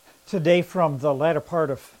Today, from the latter part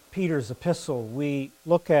of Peter's epistle, we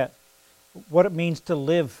look at what it means to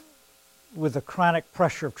live with the chronic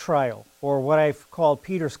pressure of trial, or what I've called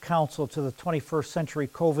Peter's counsel to the 21st century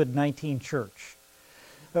COVID-19 church.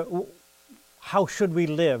 How should we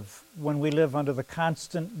live when we live under the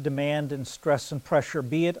constant demand and stress and pressure,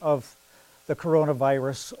 be it of the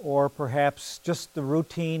coronavirus or perhaps just the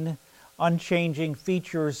routine, unchanging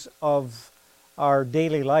features of our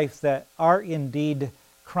daily life that are indeed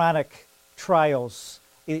chronic trials,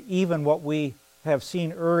 even what we have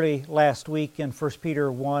seen early last week in 1 Peter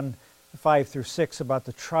 1, 5 through 6 about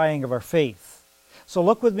the trying of our faith. So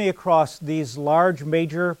look with me across these large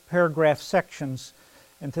major paragraph sections,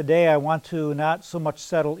 and today I want to not so much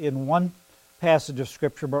settle in one passage of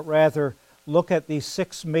Scripture, but rather look at these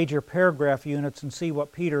 6 major paragraph units and see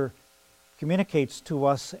what Peter communicates to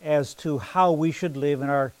us as to how we should live in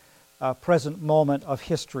our present moment of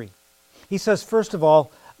history. He says, first of all,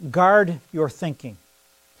 guard your thinking.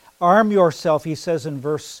 Arm yourself, he says in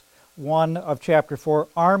verse 1 of chapter 4,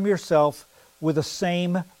 arm yourself with the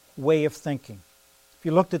same way of thinking. If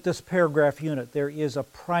you looked at this paragraph unit, there is a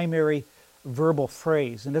primary verbal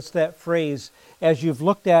phrase, and it's that phrase, as you've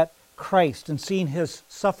looked at Christ and seen his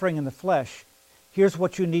suffering in the flesh, here's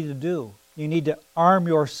what you need to do. You need to arm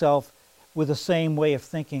yourself with the same way of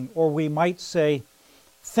thinking, or we might say,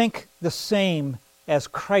 think the same as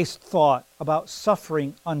Christ thought about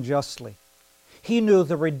suffering unjustly. He knew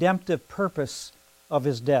the redemptive purpose of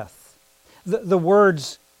his death. The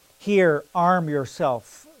words here, arm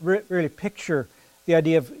yourself, really picture the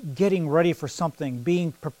idea of getting ready for something,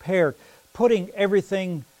 being prepared, putting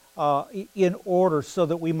everything in order so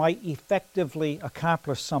that we might effectively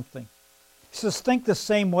accomplish something. He says, think the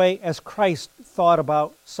same way as Christ thought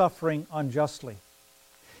about suffering unjustly.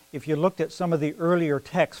 If you looked at some of the earlier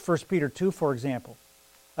texts, 1 Peter 2, for example,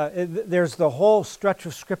 there's the whole stretch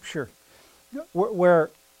of Scripture where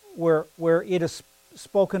it is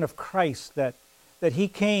spoken of Christ, that he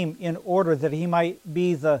came in order that he might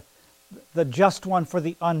be the just one for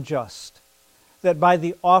the unjust, that by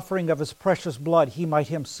the offering of his precious blood he might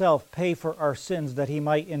himself pay for our sins, that he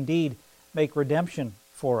might indeed make redemption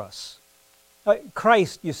for us.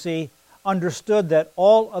 Christ, you see, understood that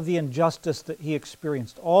all of the injustice that he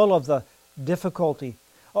experienced, all of the difficulty,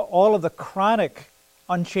 all of the chronic,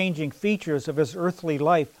 unchanging features of his earthly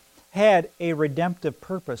life had a redemptive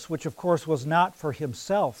purpose, which of course was not for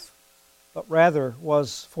himself, but rather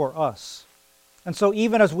was for us. And so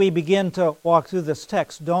even as we begin to walk through this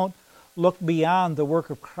text, don't look beyond the work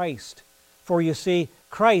of Christ. For you see,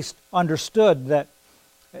 Christ understood that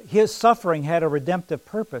his suffering had a redemptive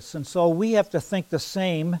purpose, and so we have to think the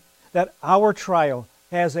same, that our trial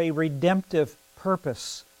has a redemptive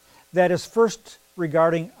purpose that is first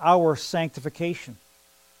regarding our sanctification.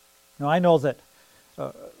 Now, I know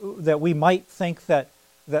that we might think that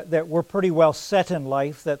we're pretty well set in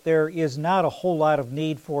life, that there is not a whole lot of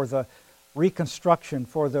need for the reconstruction,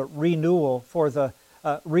 for the renewal, for the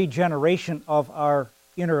regeneration of our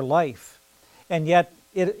inner life. And yet,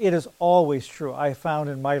 it is always true, I found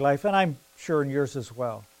in my life, and I'm sure in yours as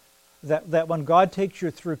well, that when God takes you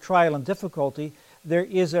through trial and difficulty, there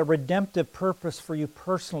is a redemptive purpose for you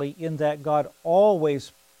personally, in that God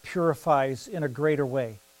always purifies in a greater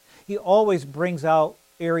way. He always brings out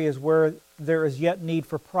areas where there is yet need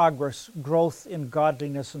for progress, growth in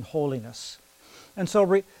godliness and holiness. And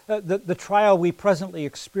so the trial we presently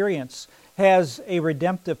experience has a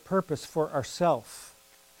redemptive purpose for ourselves.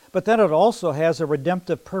 But then it also has a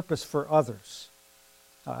redemptive purpose for others.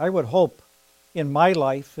 I would hope in my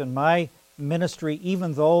life, in my ministry,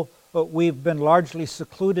 even though we've been largely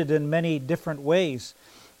secluded in many different ways,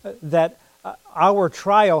 that our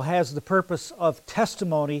trial has the purpose of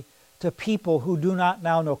testimony to people who do not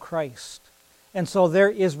now know Christ. And so there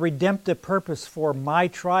is redemptive purpose for my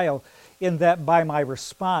trial, in that by my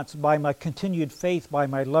response, by my continued faith, by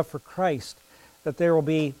my love for Christ, that there will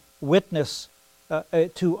be witness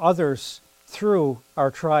to others through our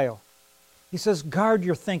trial. He says, guard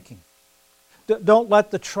your thinking. Don't let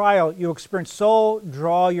the trial you experience so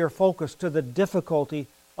draw your focus to the difficulty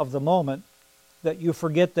of the moment that you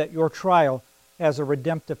forget that your trial has a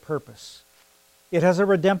redemptive purpose. It has a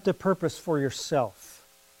redemptive purpose for yourself.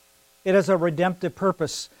 It has a redemptive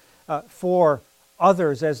purpose for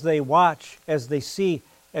others as they watch, as they see,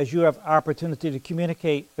 as you have opportunity to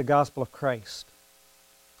communicate the gospel of Christ.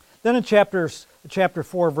 Then in chapter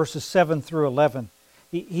 4, verses 7 through 11,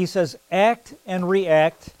 he says, act and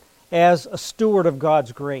react as a steward of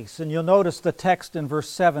God's grace. And you'll notice the text in verse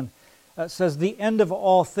 7 says, the end of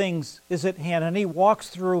all things is at hand. And he walks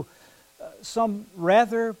through some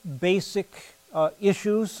rather basic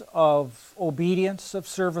issues of obedience, of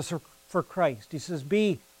service for Christ. He says,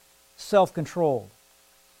 be self-controlled,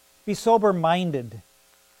 be sober-minded,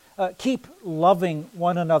 keep loving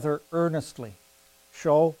one another earnestly,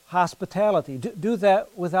 show hospitality, do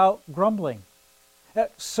that without grumbling,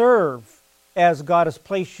 serve as God has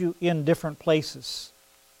placed you in different places.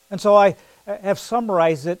 And so I have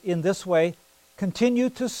summarized it in this way: continue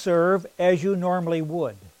to serve as you normally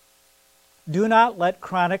would. Do not let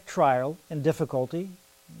chronic trial and difficulty,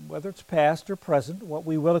 whether it's past or present, what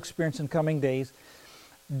we will experience in coming days,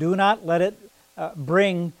 do not let it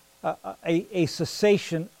bring a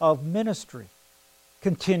cessation of ministry.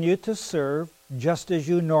 Continue to serve just as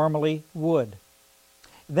you normally would.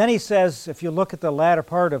 Then he says, if you look at the latter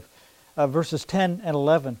part of verses 10 and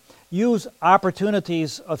 11, use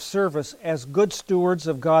opportunities of service as good stewards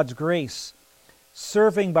of God's grace,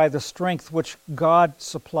 serving by the strength which God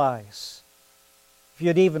supplies. If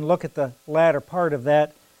you'd even look at the latter part of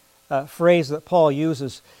that phrase that Paul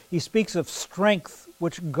uses, he speaks of strength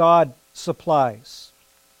which God supplies.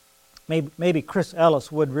 Maybe Chris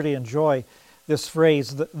Ellis would really enjoy this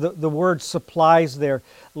phrase. The word supplies there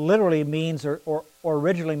literally means, or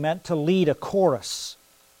originally meant, to lead a chorus.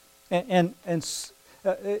 And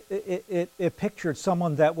it pictured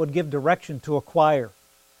someone that would give direction to a choir.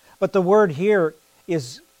 But the word here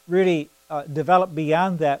is really developed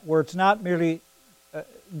beyond that, where it's not merely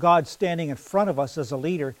God standing in front of us as a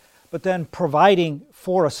leader, but then providing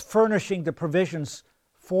for us, furnishing the provisions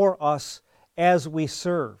for us as we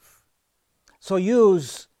serve. So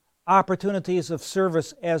use opportunities of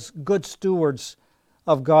service as good stewards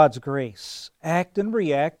of God's grace. Act and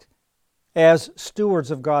react as stewards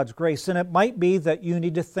of God's grace. And it might be that you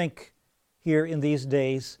need to think here in these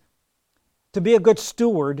days to be a good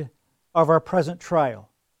steward of our present trial,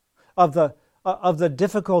 of the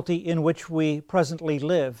difficulty in which we presently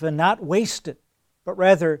live, and not waste it, but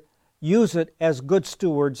rather use it as good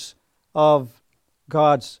stewards of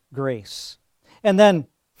God's grace. And then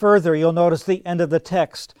further, you'll notice the end of the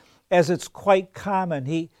text, as it's quite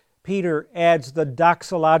common, Peter adds the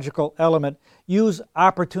doxological element: use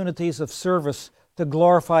opportunities of service to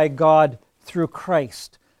glorify God through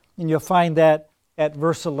Christ. And you'll find that at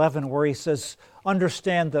verse 11, where he says,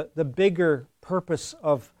 understand the bigger purpose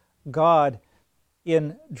of God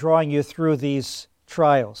in drawing you through these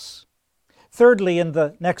trials. Thirdly, in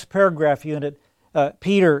the next paragraph unit,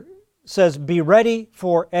 Peter says, be ready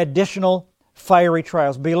for additional fiery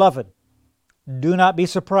trials. Beloved, do not be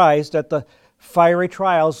surprised at the fiery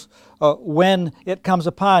trials when it comes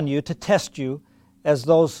upon you to test you, as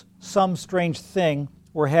though some strange thing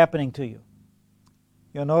were happening to you.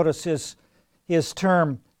 You'll notice his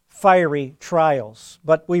term, fiery trials.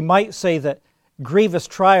 But we might say that grievous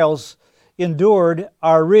trials endured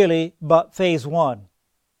are really but phase one.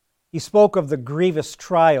 He spoke of the grievous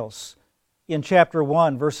trials in chapter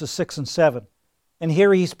 1, verses 6 and 7. And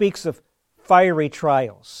here he speaks of fiery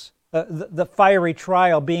trials. The fiery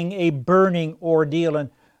trial being a burning ordeal, and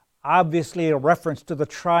obviously a reference to the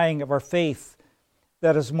trying of our faith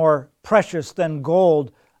that is more precious than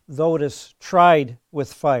gold, though it is tried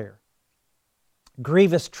with fire.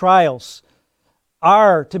 Grievous trials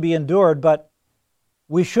are to be endured, but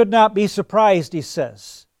we should not be surprised, he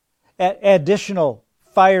says, at additional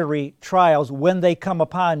fiery trials when they come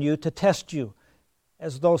upon you to test you,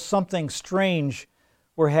 as though something strange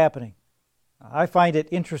were happening. I find it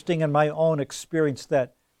interesting in my own experience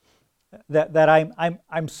that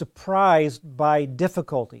I'm surprised by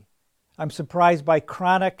difficulty. I'm surprised by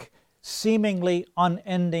chronic, seemingly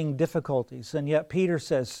unending difficulties. And yet Peter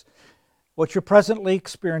says, what you're presently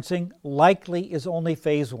experiencing likely is only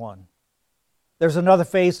phase one. There's another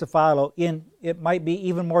phase to follow. It might be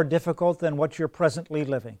even more difficult than what you're presently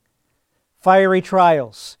living. Fiery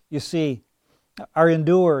trials, you see, are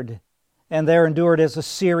endured, and they're endured as a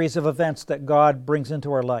series of events that God brings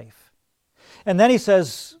into our life. And then he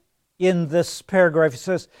says, in this paragraph,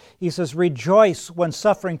 he says, rejoice when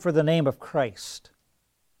suffering for the name of Christ.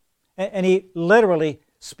 And he literally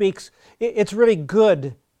speaks, it's really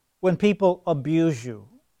good when people abuse you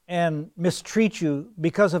and mistreat you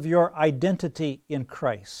because of your identity in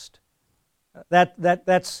Christ.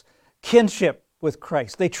 That's kinship with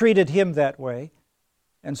Christ. They treated him that way,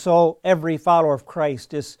 and so every follower of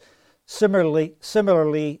Christ is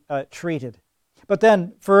similarly treated. But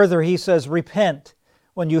then further he says, repent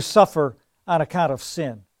when you suffer on account of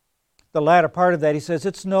sin. The latter part of that, he says,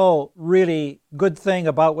 it's no really good thing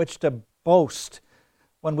about which to boast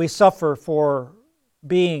when we suffer for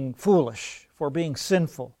being foolish, for being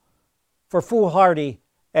sinful, for foolhardy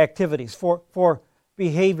activities, for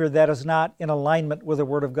behavior that is not in alignment with the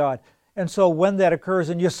Word of God. And so when that occurs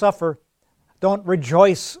and you suffer, Don't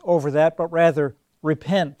rejoice over that, but rather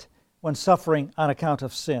repent when suffering on account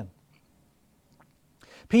of sin.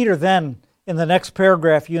 Peter then, in the next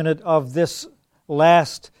paragraph unit of this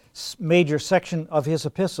last major section of his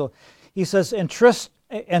epistle, he says,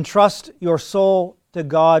 entrust your soul to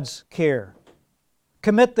God's care.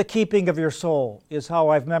 Commit the keeping of your soul is how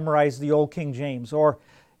I've memorized the Old King James, or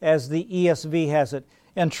as the ESV has it,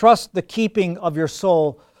 entrust the keeping of your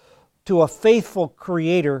soul to a faithful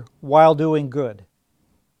Creator while doing good.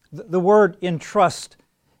 The word entrust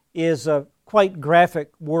is a quite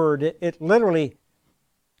graphic word. It literally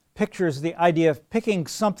pictures the idea of picking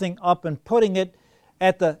something up and putting it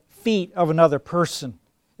at the feet of another person.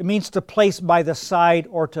 It means to place by the side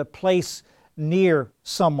or to place near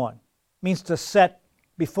someone. It means to set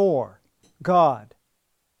before God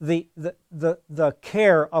the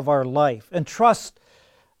care of our life. Entrust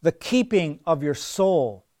the keeping of your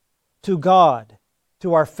soul to God,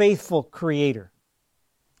 to our faithful Creator.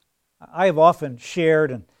 I have often shared,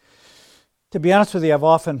 and to be honest with you, I've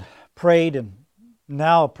often prayed, and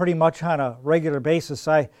now pretty much on a regular basis,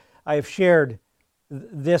 I have shared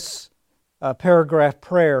this paragraph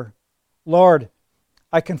prayer. Lord,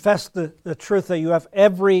 I confess the truth that you have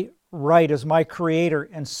every right as my Creator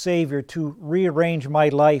and Savior to rearrange my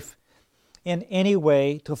life in any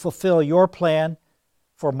way to fulfill your plan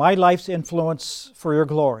for my life's influence for your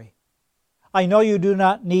glory. I know you do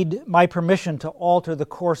not need my permission to alter the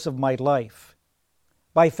course of my life.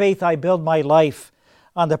 By faith, I build my life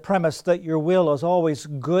on the premise that your will is always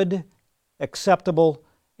good, acceptable,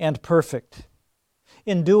 and perfect.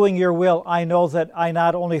 In doing your will, I know that I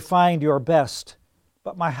not only find your best,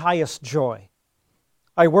 but my highest joy.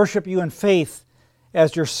 I worship you in faith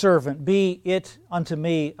as your servant. Be it unto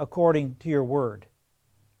me according to your word.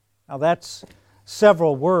 Now that's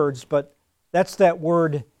several words, but that's that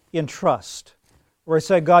word entrust, where I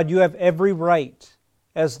say, God, you have every right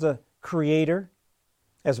as the Creator,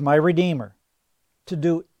 as my Redeemer, to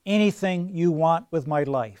do anything you want with my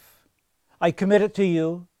life. I commit it to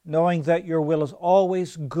you, knowing that your will is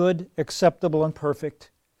always good, acceptable, and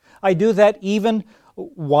perfect. I do that even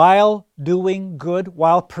while doing good,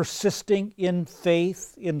 while persisting in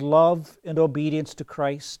faith, in love, and obedience to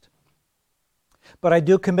Christ. But I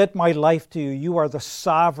do commit my life to you. You are the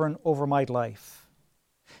sovereign over my life.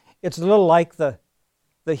 It's a little like the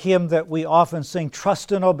hymn that we often sing,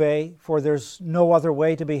 trust and obey, for there's no other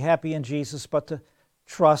way to be happy in Jesus but to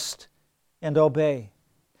trust and obey.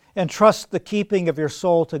 And trust the keeping of your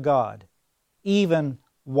soul to God, even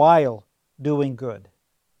while doing good.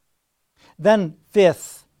 Then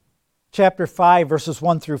fifth, chapter 5, verses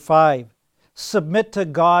 1 through 5, submit to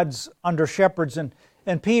God's under-shepherds. And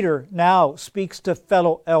Peter now speaks to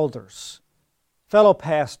fellow elders, fellow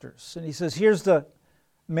pastors. And he says, here's the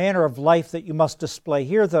manner of life that you must display.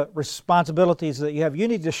 Here are the responsibilities that you have. You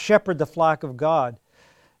need to shepherd the flock of God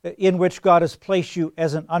in which God has placed you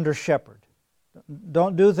as an under-shepherd.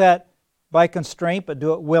 Don't do that by constraint, but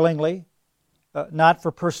do it willingly, not for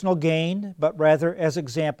personal gain, but rather as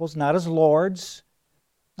examples, not as lords.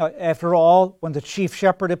 After all, when the chief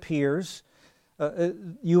shepherd appears,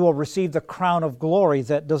 you will receive the crown of glory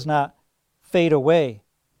that does not fade away.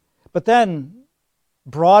 But then,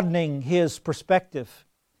 broadening his perspective,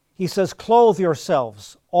 he says, clothe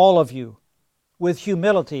yourselves, all of you, with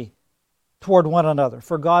humility toward one another.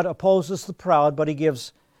 For God opposes the proud, but he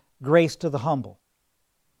gives grace to the humble.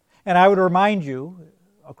 And I would remind you,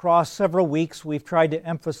 across several weeks, I've tried to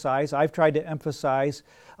emphasize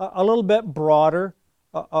a little bit broader,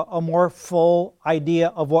 a more full idea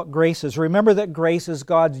of what grace is. Remember that grace is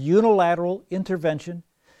God's unilateral intervention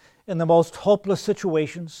in the most hopeless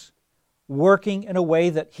situations, working in a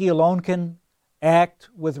way that he alone can act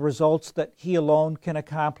with results that he alone can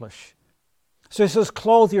accomplish. So he says,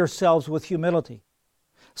 clothe yourselves with humility.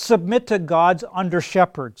 Submit to God's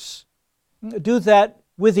under-shepherds. Do that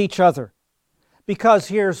with each other. Because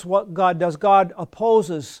here's what God does. God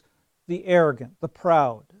opposes the arrogant, the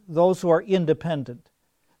proud, those who are independent,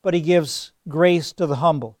 but he gives grace to the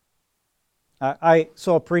humble. I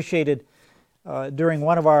so appreciated during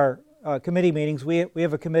one of our committee meetings, we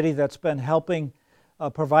have a committee that's been helping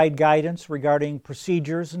provide guidance regarding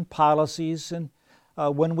procedures and policies and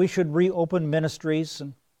when we should reopen ministries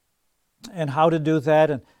and how to do that,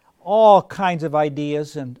 and all kinds of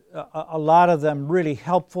ideas, and a lot of them really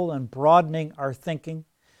helpful in broadening our thinking.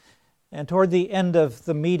 And toward the end of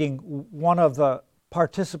the meeting, one of the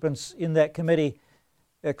participants in that committee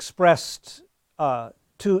expressed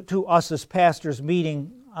to us as pastors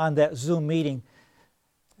meeting on that Zoom meeting,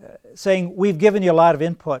 saying, we've given you a lot of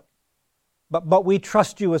input, but we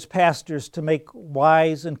trust you as pastors to make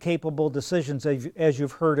wise and capable decisions as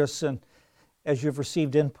you've heard us, and as you've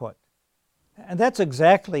received input. And that's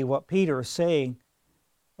exactly what Peter is saying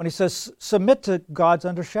when he says, submit to God's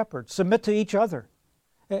under shepherds, submit to each other.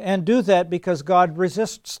 And do that because God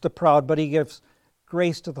resists the proud, but he gives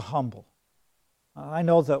grace to the humble. I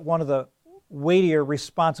know that one of the weightier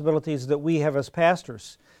responsibilities that we have as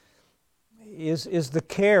pastors is the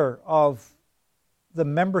care of the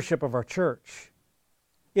membership of our church.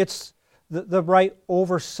 It's the right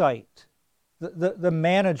oversight, the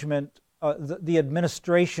management, the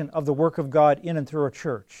administration of the work of God in and through our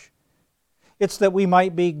church. It's that we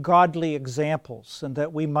might be godly examples and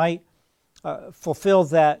that we might fulfill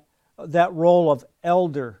that role of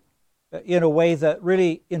elder in a way that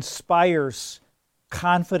really inspires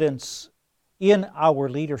confidence in our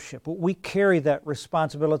leadership. We carry that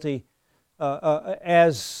responsibility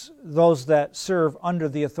as those that serve under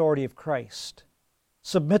the authority of Christ.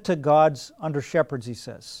 Submit to God's under shepherds, he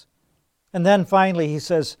says. And then finally he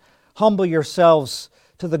says, humble yourselves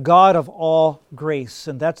to the God of all grace.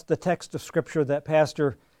 And that's the text of Scripture that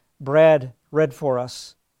Pastor Brad read for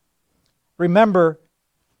us. Remember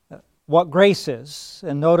what grace is,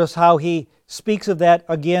 and notice how he speaks of that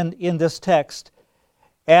again in this text.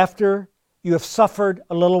 After you have suffered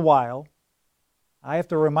a little while, I have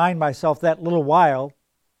to remind myself that little while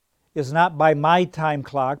is not by my time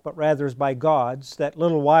clock, but rather is by God's. That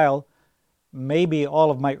little while may be all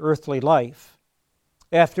of my earthly life.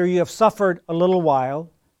 After you have suffered a little while,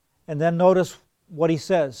 and then notice what he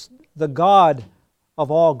says, the God of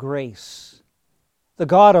all grace. The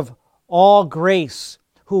God of all grace,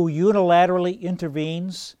 who unilaterally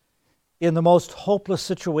intervenes in the most hopeless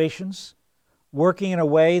situations, working in a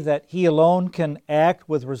way that he alone can act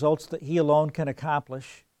with results that he alone can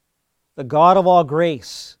accomplish. The God of all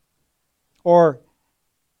grace. Or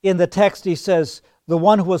in the text he says, the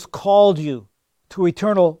one who has called you to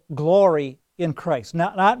eternal glory in Christ.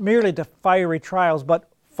 Not merely to fiery trials, but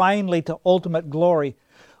finally to ultimate glory,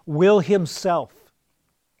 will himself.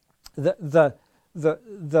 The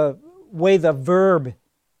way the verb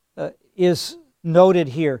is noted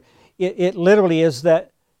here, it literally is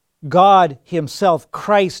that God himself,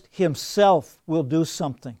 Christ himself, will do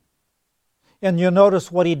something. And you'll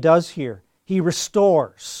notice what he does here. He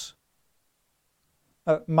restores.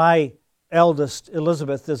 My eldest,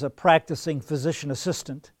 Elizabeth, is a practicing physician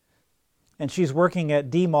assistant, and she's working at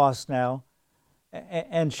DMOS now,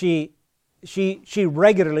 and she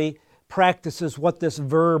regularly practices what this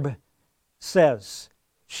verb says.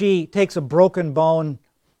 She takes a broken bone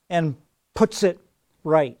and puts it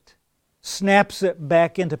right, snaps it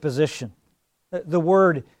back into position. The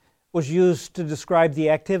word was used to describe the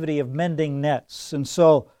activity of mending nets. And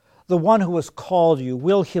so the one who has called you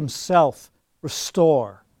will himself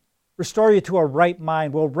restore you to a right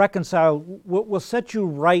mind, will reconcile, will set you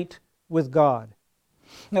right with God.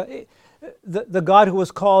 Now, the God who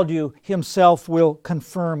has called you himself will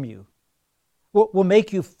confirm you, will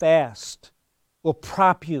make you fast, will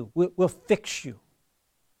prop you, will fix you.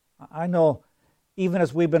 I know, even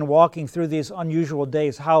as we've been walking through these unusual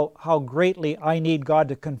days, how greatly I need God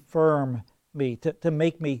to confirm me, to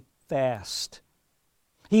make me fast.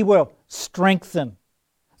 He will strengthen.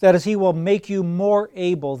 That is, he will make you more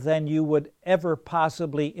able than you would ever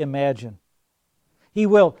possibly imagine. He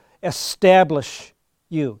will establish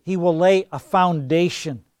you. He will lay a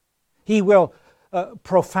foundation. He will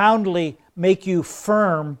profoundly make you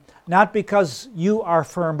firm, not because you are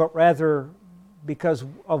firm, but rather because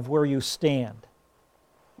of where you stand.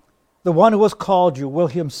 The one who has called you will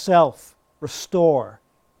himself restore,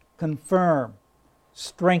 confirm,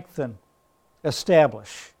 strengthen,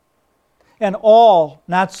 establish. And all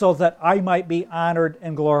not so that I might be honored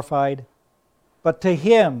and glorified, but to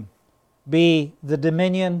him be the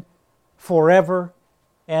dominion forever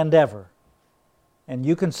and ever. And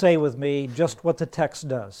you can say with me just what the text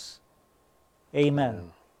does.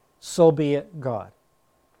 Amen. So be it, God.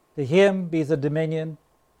 To him be the dominion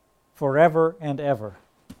forever and ever.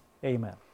 Amen.